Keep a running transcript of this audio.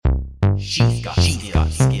She's got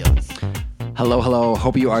skills. Hello.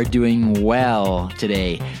 Hope you are doing well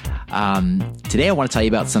today. Today I want to tell you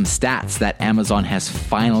about some stats that Amazon has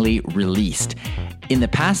finally released. In the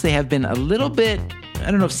past, they have been a little bit,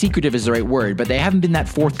 I don't know if secretive is the right word, but they haven't been that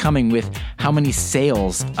forthcoming with how many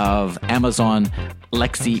sales of Amazon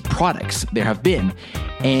Lexi products there have been.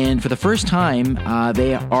 And for the first time,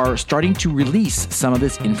 they are starting to release some of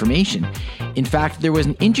this information. In fact, there was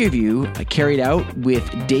an interview carried out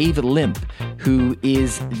with Dave Limp, who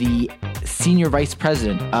is the Senior Vice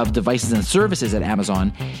President of Devices and Services at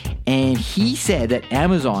Amazon. And he said that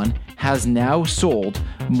Amazon has now sold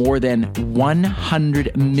more than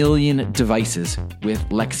 100 million devices with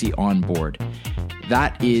Lexi on board.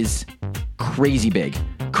 That is crazy big.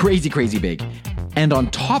 Crazy big. And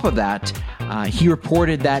on top of that, he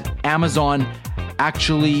reported that Amazon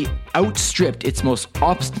actually outstripped its most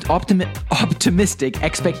optimistic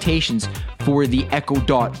expectations for the Echo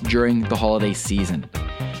Dot during the holiday season.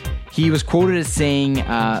 He was quoted as saying,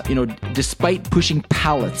 despite pushing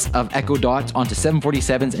pallets of Echo Dots onto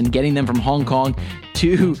 747s and getting them from Hong Kong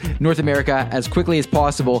to North America as quickly as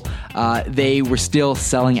possible, they were still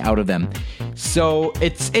selling out of them. So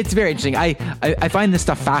it's very interesting. I find this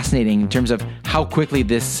stuff fascinating in terms of how quickly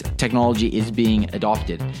this technology is being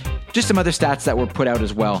adopted. Just some other stats that were put out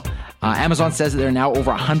as well. Amazon says that there are now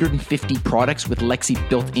over 150 products with Lexi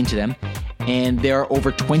built into them. And there are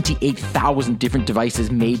over 28,000 different devices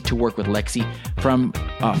made to work with Lexi from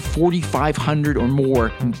 4,500 or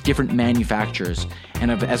more different manufacturers. And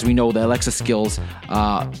as we know, the Alexa skills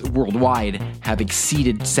worldwide have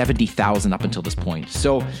exceeded 70,000 up until this point.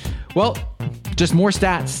 So, well, just more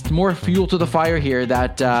stats, more fuel to the fire here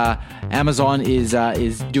that Amazon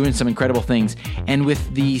is doing some incredible things. And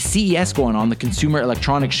with the CES going on, the Consumer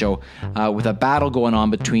Electronics Show, with a battle going on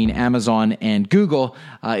between Amazon and Google,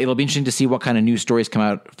 it'll be interesting to see what kind of news stories come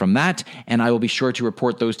out from that. And I will be sure to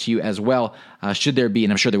report those to you as well, should there be,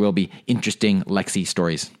 and I'm sure there will be, interesting Lexi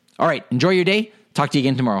stories. All right, enjoy your day. Talk to you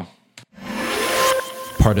again tomorrow.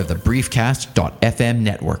 Part of the Briefcast.fm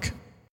network.